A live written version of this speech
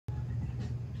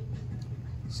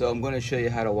So I'm going to show you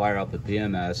how to wire up a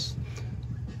BMS.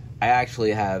 I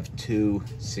actually have two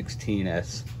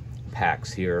 16S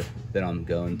packs here that I'm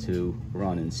going to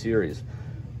run in series.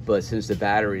 But since the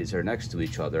batteries are next to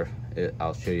each other,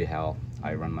 I'll show you how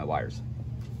I run my wires.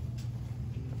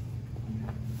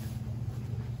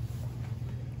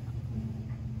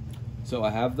 So I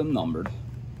have them numbered.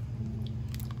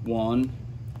 1,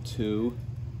 2,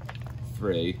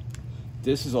 3.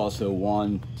 This is also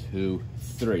 1, 2,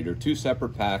 3. They're two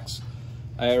separate packs.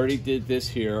 I already did this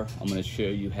here. I'm going to show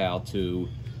you how to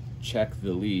check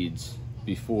the leads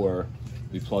before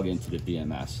we plug into the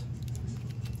BMS.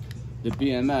 The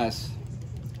BMS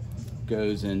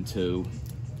goes into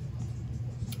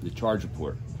the charger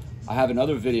port. I have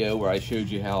another video where I showed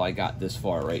you how I got this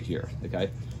far right here, okay?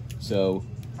 So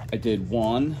I did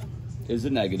 1 is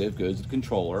the negative, goes to the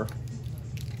controller,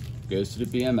 goes to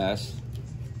the BMS,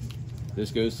 this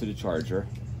goes to the charger.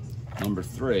 Number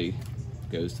 3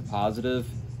 goes to positive,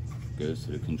 goes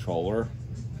to the controller.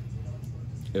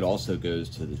 It also goes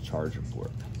to the charger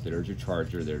port. There's your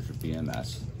charger, there's your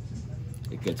BMS.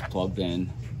 It gets plugged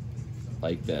in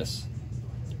like this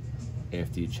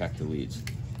after you check the leads.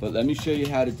 But let me show you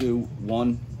how to do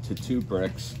 1 to 2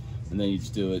 bricks, and then you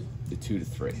just do it to 2 to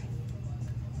 3.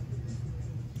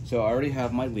 So I already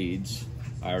have my leads.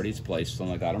 I already spliced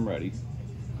them, I got them ready.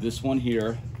 This one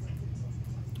here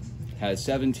has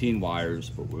 17 wires,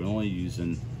 but we're only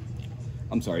using,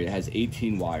 it has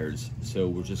 18 wires, so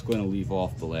we're just going to leave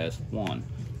off the last one,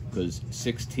 because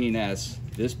 16S,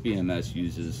 this BMS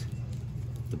uses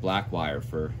the black wire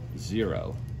for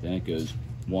 0, then it goes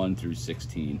 1 through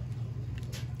 16.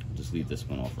 We'll just leave this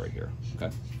one off right here,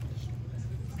 okay?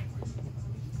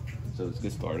 So let's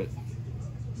get started.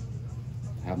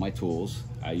 I have my tools.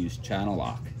 I use channel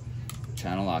lock.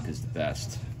 Channel lock is the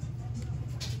best.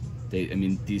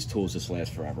 These tools just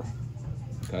last forever.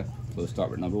 Okay, so let's start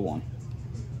with number 1.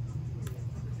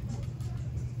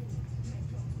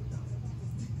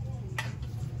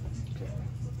 Okay.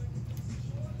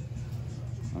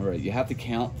 All right, you have to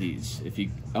count these.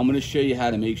 I'm going to show you how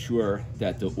to make sure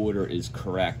that the order is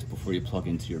correct before you plug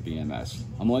into your BMS.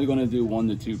 I'm only going to do 1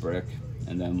 to 2 brick,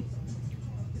 and then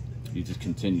you just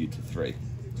continue to 3.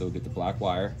 So we'll get the black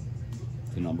wire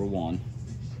to number 1.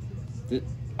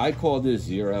 I call this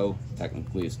 0,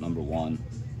 technically it's number 1,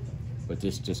 but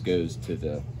this just goes to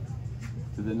the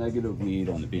negative lead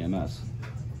on the BMS.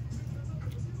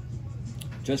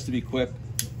 Just to be quick,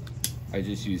 I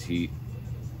just use heat,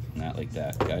 not like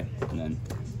that, okay? And then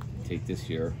take this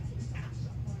here,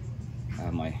 I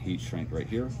have my heat shrink right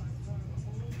here.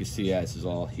 You can see this is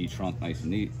all heat shrunk nice and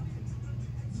neat.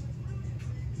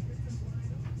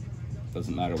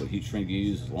 Doesn't matter what heat shrink you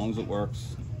use, as long as it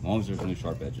works, as long as there's no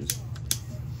sharp edges.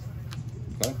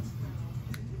 Okay?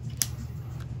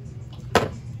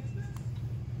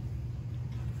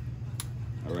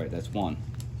 All right, that's 1.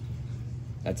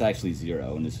 That's actually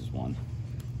 0, and this is 1.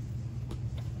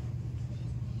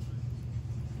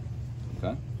 Okay?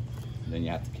 And then you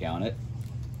have to count it.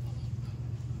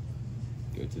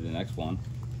 Go to the next one.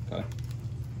 Okay?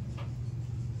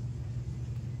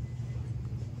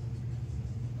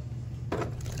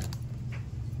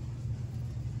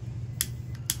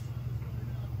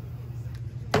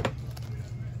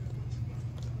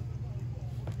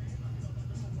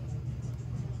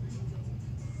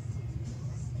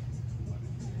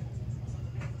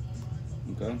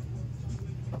 Okay.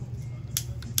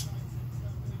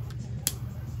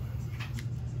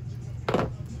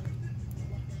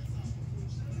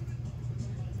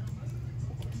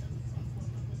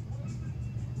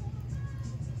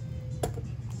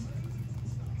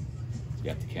 You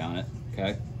have to count it,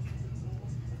 okay?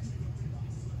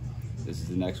 This is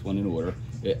the next one in order.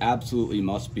 It absolutely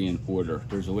must be in order.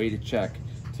 There's a way to check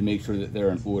to make sure that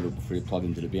they're in order before you plug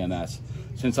into the BMS.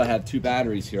 Since I have 2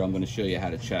 batteries here, I'm going to show you how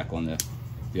to check on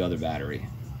the other battery,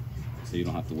 so you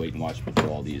don't have to wait and watch me do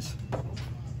all these.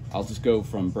 I'll just go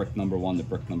from brick number 1 to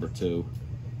brick number 2,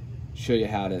 show you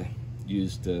how to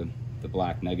use the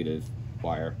black negative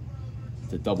wire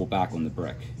to double back on the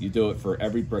brick. You do it for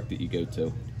every brick that you go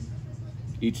to.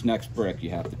 Each next brick you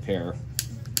have to pair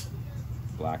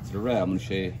black to the red. I'm going to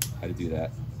show you how to do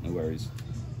that. No worries.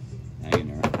 Hang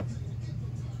in there.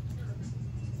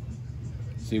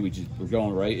 See, we're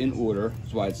going right in order.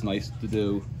 That's why it's nice to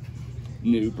do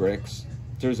new bricks.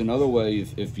 There's another way.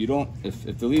 If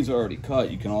the leads are already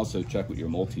cut, you can also check with your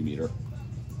multimeter.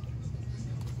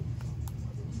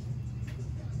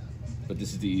 But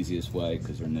this is the easiest way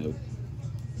because they're new.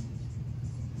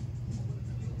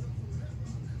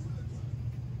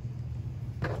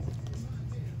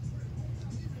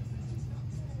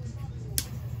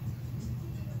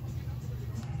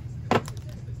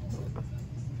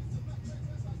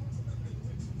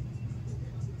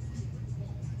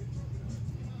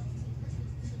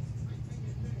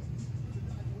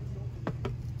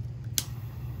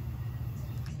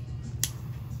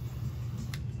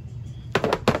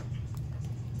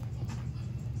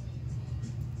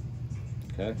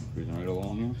 Okay, cruising right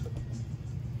along here.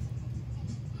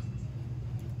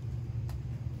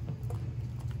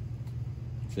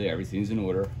 See, everything's in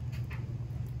order.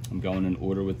 I'm going in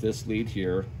order with this lead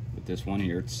here, with this one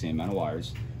here. It's the same amount of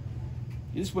wires.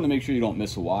 You just want to make sure you don't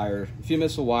miss a wire. If you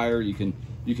miss a wire, you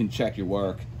can check your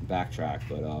work, backtrack,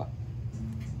 but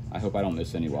I hope I don't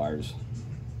miss any wires.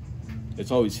 It's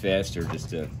always faster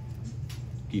just to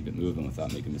keep it moving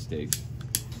without making mistakes.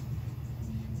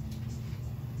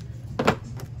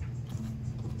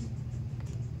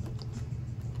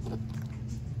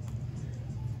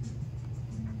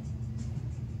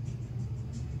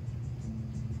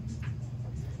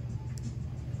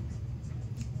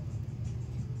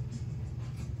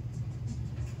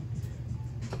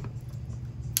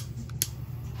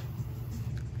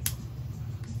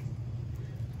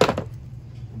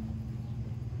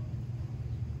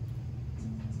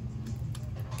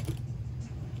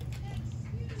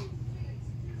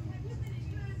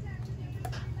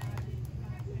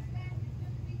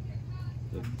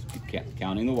 Keep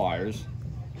counting the wires.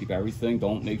 Keep everything.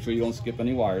 Make sure you don't skip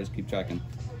any wires. Keep checking.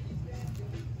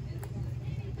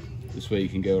 This way you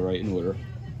can go right in order.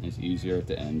 It's easier at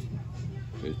the end.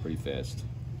 It goes pretty fast.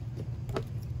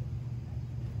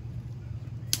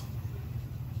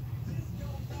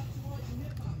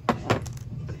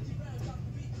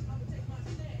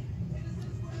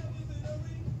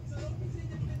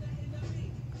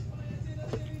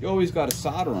 You always got to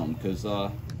solder them because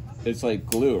it's like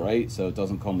glue, right? So it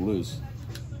doesn't come loose.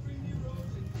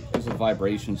 Because of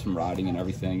vibrations from riding and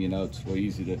everything, you know, it's really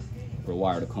easy for a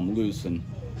wire to come loose, and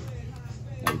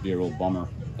that would be a real bummer.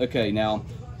 Okay, now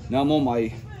I'm on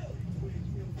my.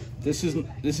 This is a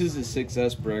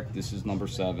 6S brick. This is number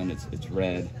 7. It's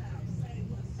red.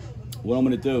 What I'm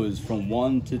going to do is from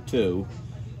 1 to 2.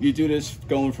 You do this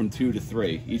going from 2 to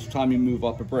 3. Each time you move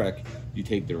up a brick, you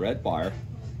take the red wire,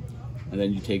 and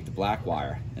then you take the black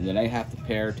wire, and then they have to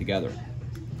pair together.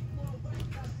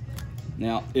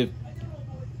 Now, if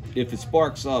it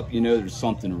sparks up, you know there's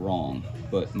something wrong,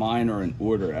 but mine are in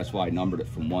order. That's why I numbered it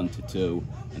from 1 to 2,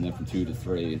 and then from 2 to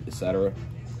 3, etc.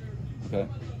 Okay?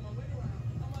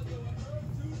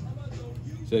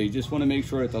 So you just want to make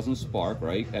sure it doesn't spark,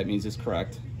 right? That means it's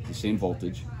correct, the same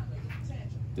voltage.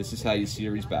 This is how you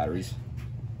series batteries.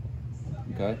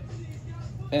 Okay?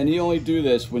 And you only do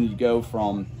this when you go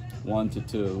from 1 to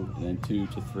 2, and then 2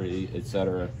 to 3,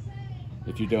 etc.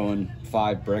 If you're doing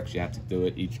 5 bricks, you have to do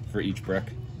it for each brick.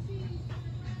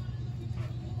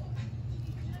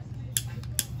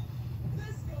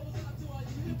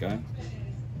 Okay.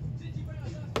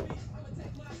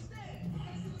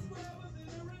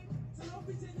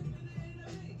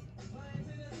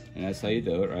 And that's how you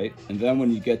do it, right? And then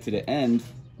when you get to the end,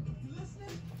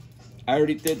 I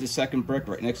already did the second brick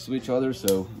right next to each other,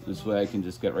 so this way I can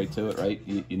just get right to it, right?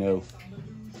 You know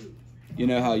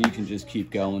how you can just keep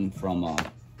going from,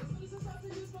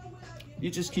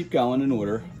 you just keep going in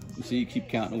order. You see, you keep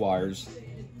counting the wires.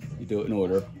 You do it in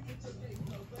order.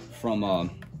 From,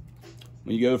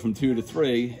 when you go from 2 to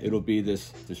 3, it'll be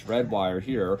this red wire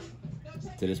here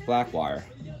to this black wire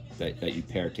that you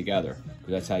pair together.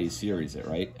 Because that's how you series it,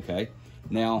 right? Okay.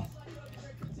 Now,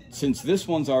 since this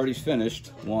one's already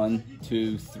finished, 1,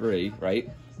 2, 3, right?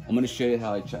 I'm going to show you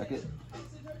how I check it.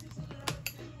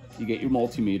 You get your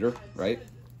multimeter, right?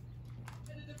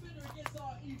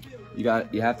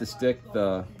 You have to stick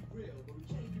the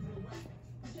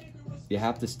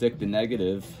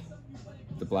negative,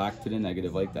 the black to the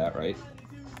negative like that, right?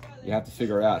 You have to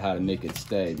figure out how to make it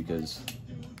stay, because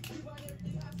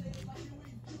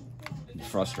it's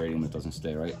frustrating when it doesn't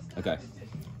stay, right? Okay,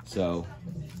 so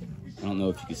I don't know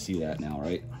if you can see that now,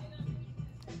 right?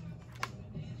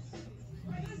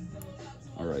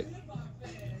 All right.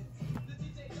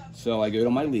 So I go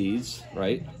to my leads,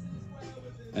 right?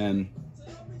 And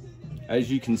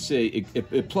as you can see,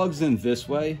 it plugs in this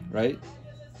way, right?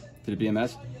 To the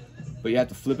BMS, but you have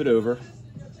to flip it over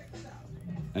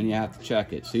and you have to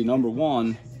check it. See, number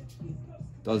 1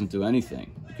 doesn't do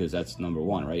anything because that's number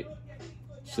 1, right?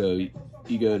 So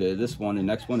you go to this one, the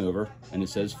next one over, and it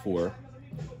says 4.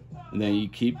 And then you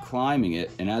keep climbing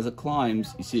it, and as it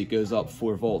climbs, you see it goes up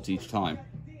 4 volts each time.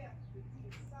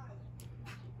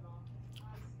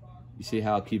 You see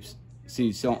how it keeps,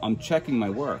 see, so I'm checking my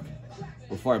work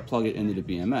before I plug it into the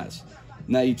BMS.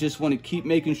 Now you just want to keep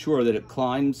making sure that it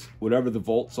climbs whatever the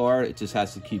volts are. It just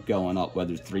has to keep going up,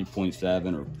 whether it's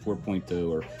 3.7 or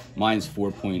 4.2 or mine's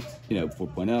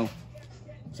 4.0.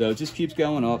 So it just keeps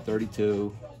going up.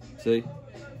 32, see,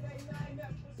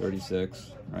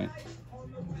 36, right?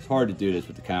 It's hard to do this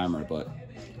with the camera, but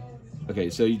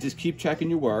okay. So you just keep checking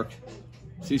your work.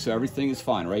 See, so everything is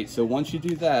fine, right? So once you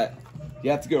do that, you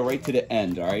have to go right to the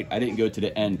end, all right? I didn't go to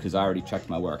the end because I already checked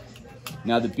my work.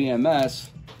 Now the BMS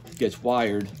gets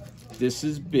wired. This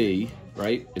is B,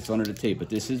 right? It's under the tape, but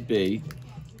this is B.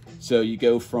 So you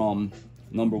go from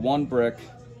number 1 brick,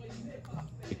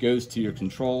 it goes to your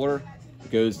controller,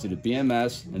 it goes to the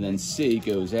BMS, and then C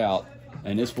goes out,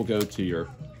 and this will go to your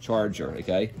charger,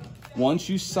 okay? Once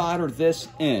you solder this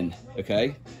in,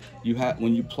 okay,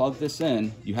 when you plug this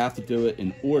in, you have to do it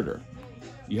in order.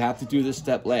 You have to do this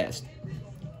step last.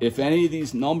 If any of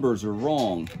these numbers are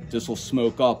wrong, this will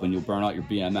smoke up and you'll burn out your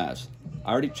BMS.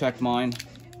 I already checked mine.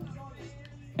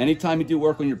 Anytime you do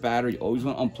work on your battery, you always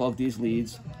want to unplug these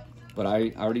leads, but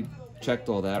I already checked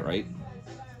all that, right?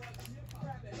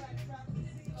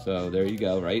 So there you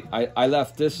go, right? I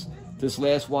left this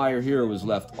last wire here was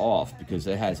left off because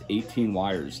it has 18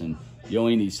 wires and you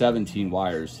only need 17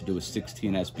 wires to do a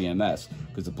 16 SBMS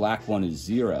because the black one is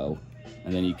 0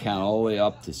 and then you count all the way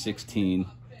up to 16.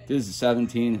 This is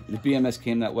 17. The BMS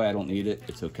came that way. I don't need it.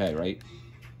 It's okay, right?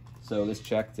 So let's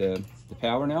check the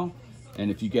power now.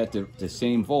 And if you get the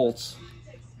same volts,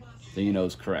 then you know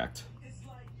it's correct.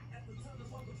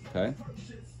 Okay.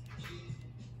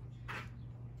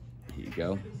 Here you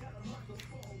go.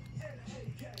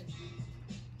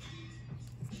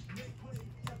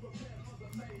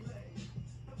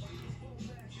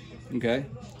 Okay,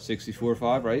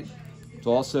 64.5, right? It's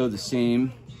also the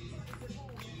same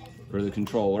for the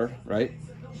controller, right?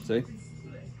 See?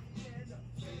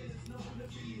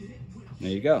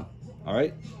 There you go. All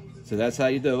right. So that's how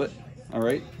you do it. All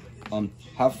right.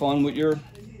 Have fun with your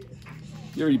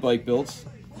e-bike builds.